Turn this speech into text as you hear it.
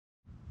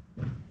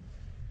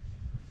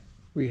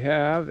We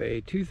have a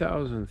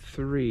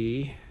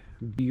 2003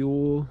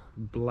 Buell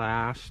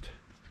Blast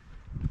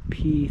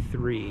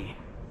P3,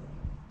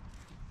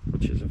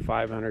 which is a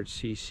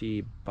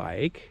 500cc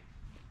bike.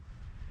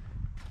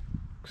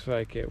 Looks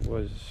like it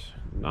was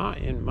not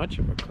in much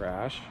of a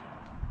crash.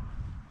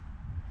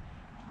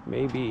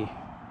 Maybe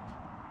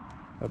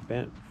a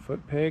bent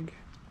foot peg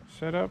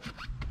setup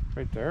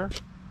right there,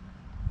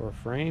 or a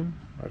frame.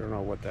 I don't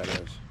know what that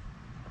is.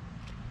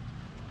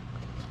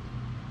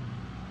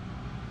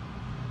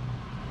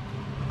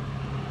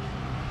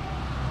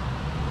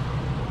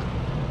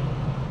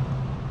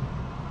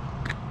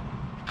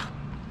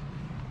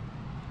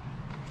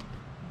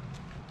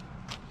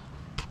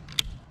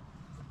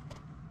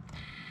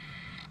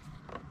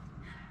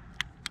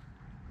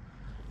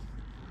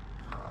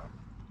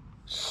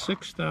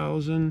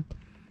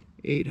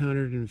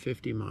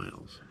 $6,850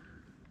 miles.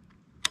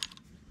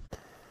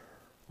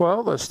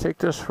 Well, let's take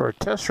this for a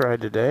test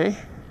ride today.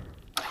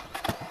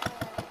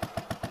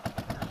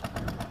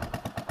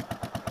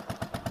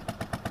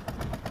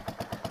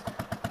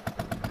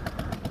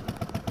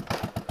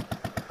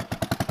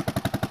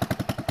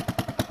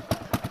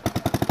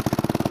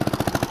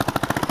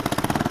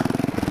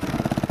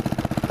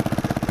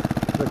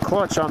 The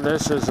clutch on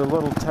this is a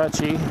little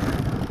touchy.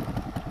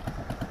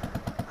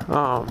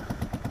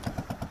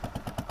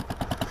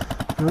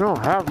 I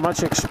don't have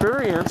much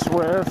experience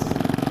with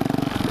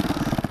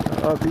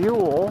a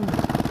Buell.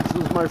 This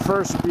is my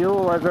first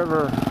Buell I've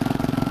ever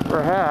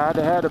had.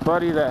 I had a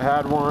buddy that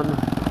had one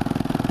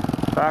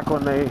back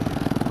when they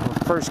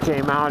first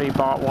came out. He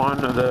bought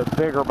one of the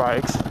bigger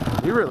bikes.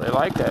 He really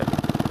liked it.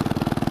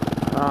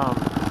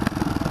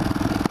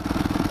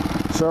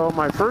 So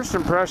my first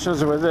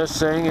impressions with this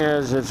thing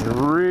is it's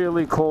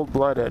really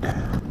cold-blooded.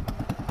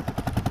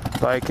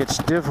 Like, it's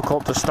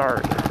difficult to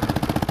start.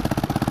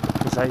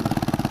 Because I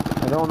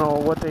don't know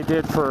what they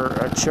did for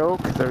a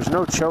choke. There's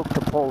no choke to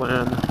pull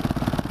in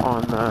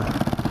on the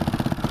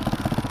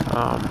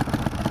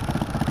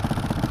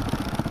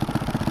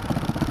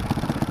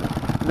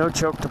no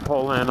choke to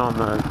pull in on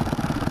the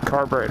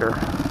carburetor.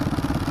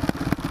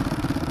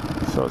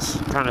 So it's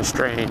kind of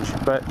strange.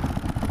 But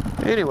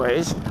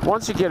anyways,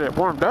 once you get it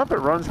warmed up, it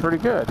runs pretty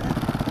good.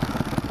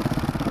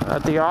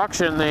 At the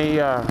auction, they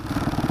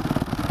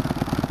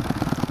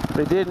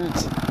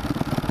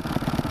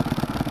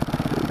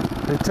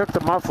took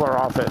the muffler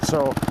off it.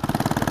 So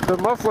the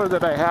muffler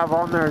that I have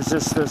on there is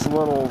just this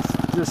little,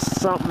 just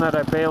something that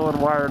I bail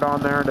and wired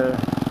on there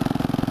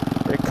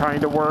it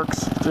kind of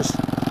works, just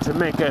to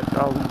make it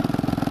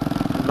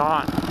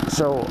not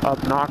so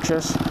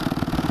obnoxious.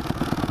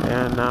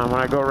 And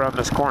when I go around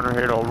this corner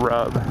here, it'll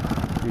rub.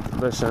 You can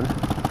listen.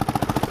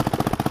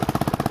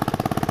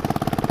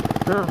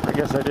 No, I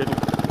guess I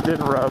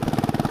didn't rub.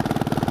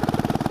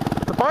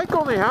 The bike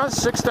only has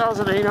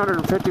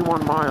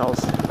 6,851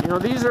 miles. You know,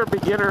 these are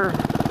beginner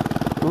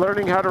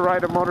learning how to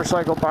ride a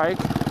motorcycle bike.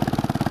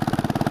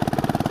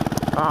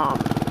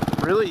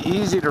 Really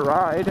easy to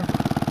ride.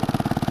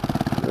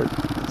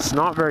 It's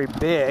not very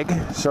big,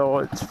 so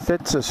it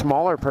fits a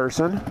smaller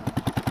person.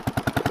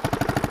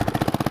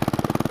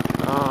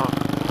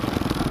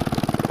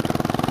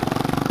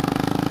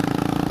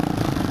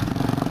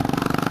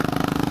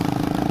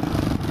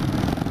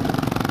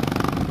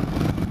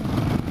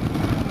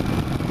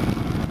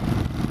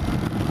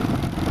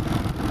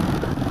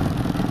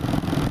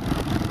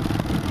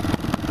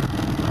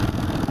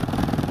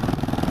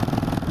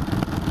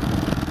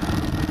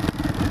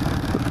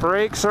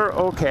 Brakes are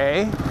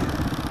okay.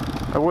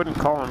 I wouldn't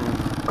call them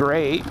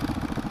great.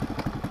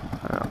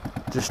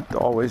 Just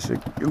always a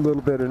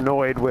little bit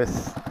annoyed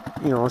with,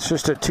 you know, it's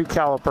just a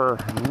 2-caliper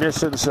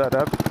Nissan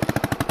setup.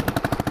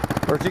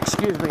 Or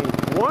excuse me,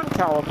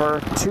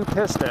 1-caliper,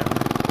 2-piston.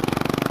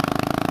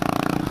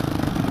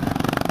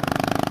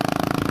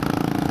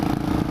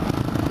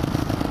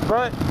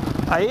 But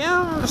I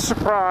am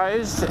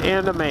surprised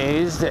and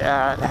amazed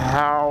at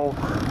how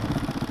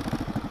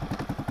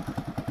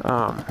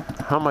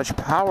much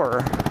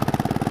power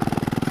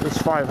this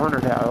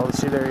 500 has. Let's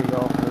see, there you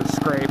go. The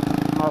scrape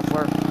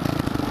muffler.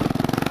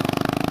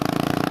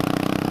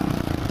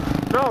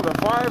 No, the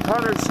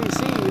 500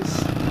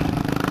 cc's.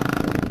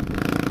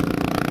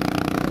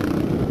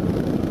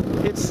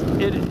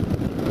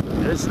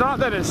 It's not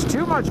that it's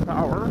too much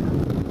power,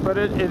 but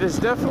it is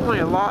definitely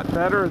a lot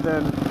better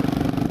than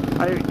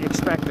I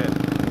expected.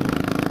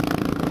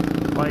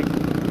 Like, I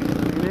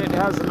mean, it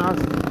has enough.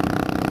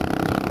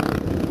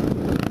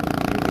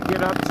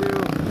 Get up to,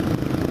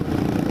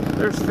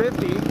 there's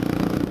 50.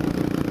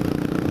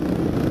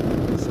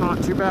 It's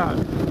not too bad.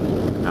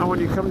 Now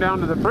when you come down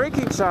to the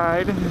braking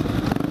side,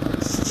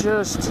 it's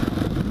just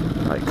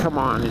like, come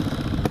on,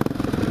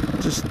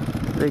 just,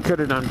 they could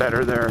have done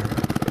better there.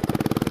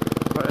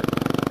 But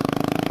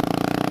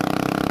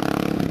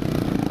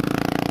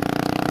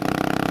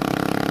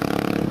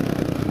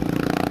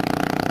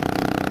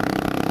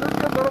it's a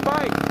good little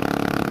bike.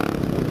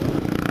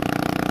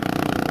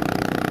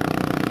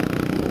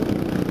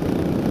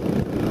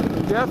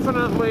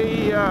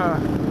 Definitely, I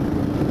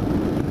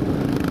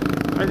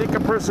I think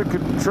a person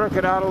could trick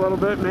it out a little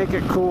bit, make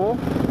it cool.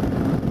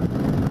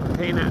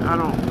 Paint it,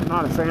 I'm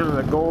not a fan of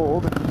the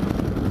gold.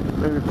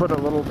 Maybe put a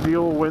little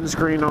Buell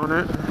windscreen on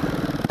it.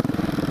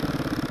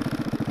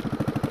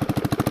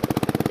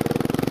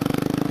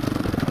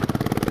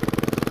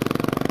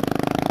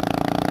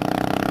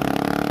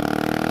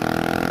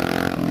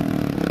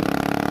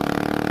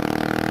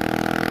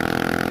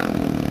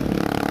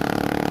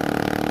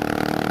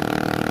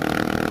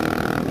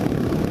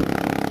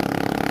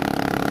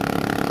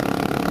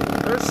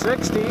 There's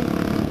 60.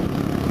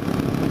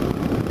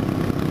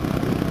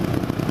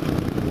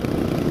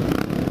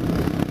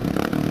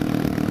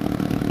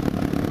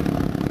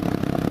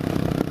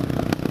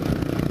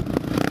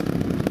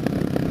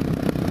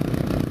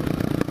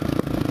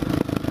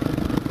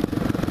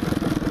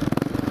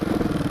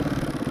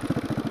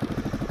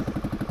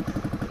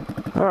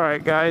 All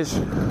right, guys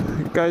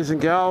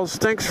and gals,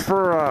 thanks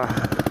for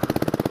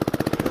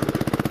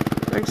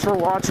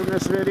watching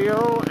this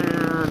video,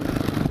 and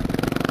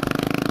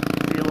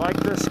if you like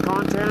this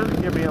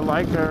content, give me a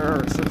like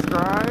or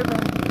subscribe.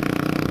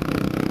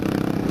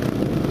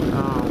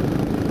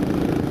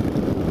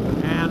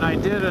 And I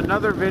did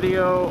another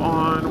video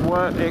on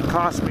what it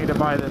cost me to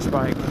buy this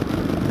bike.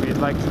 If you'd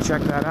like to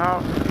check that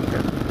out, you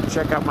can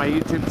check out my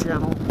YouTube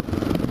channel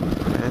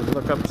and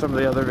look up some of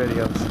the other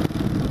videos.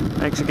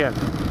 Thanks again.